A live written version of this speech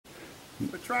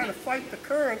But trying to fight the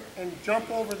current and jump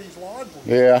over these logs.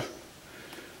 Yeah.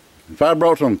 If I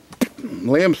brought some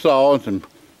limb saw and some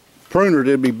pruners,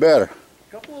 it'd be better.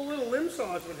 A couple of little limb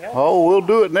saws would help. Oh, we'll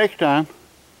do it next time.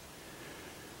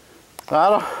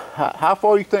 How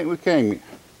far you think we came?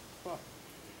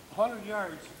 100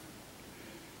 yards.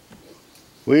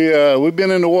 We've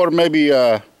been in the water maybe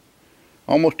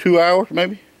almost 2 hours,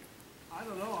 maybe. I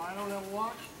don't know. I don't have a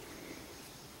watch.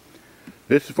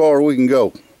 This is as far as we can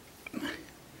go.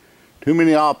 Too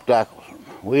many obstacles.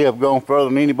 We have gone further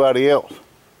than anybody else.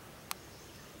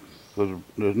 Because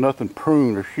there's nothing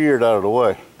pruned or sheared out of the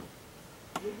way.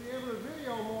 You'll be able to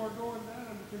video more going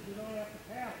down because you don't have to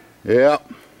paddle. Yeah.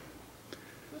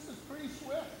 This is pretty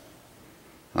swift.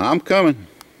 I'm coming.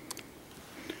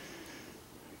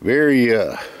 Very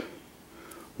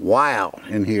wild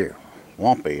in here.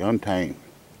 Swampy, untamed.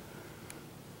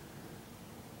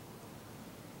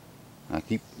 I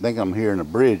keep thinking I'm hearing a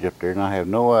bridge up there and I have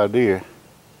no idea.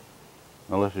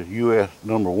 Unless it's US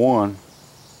 #1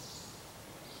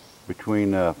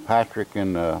 between Patrick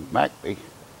and McBee. I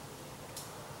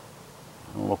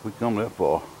don't know if we come that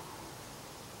far.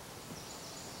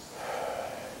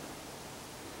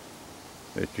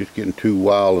 It's just getting too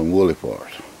wild and woolly for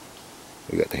us.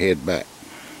 We got to head back.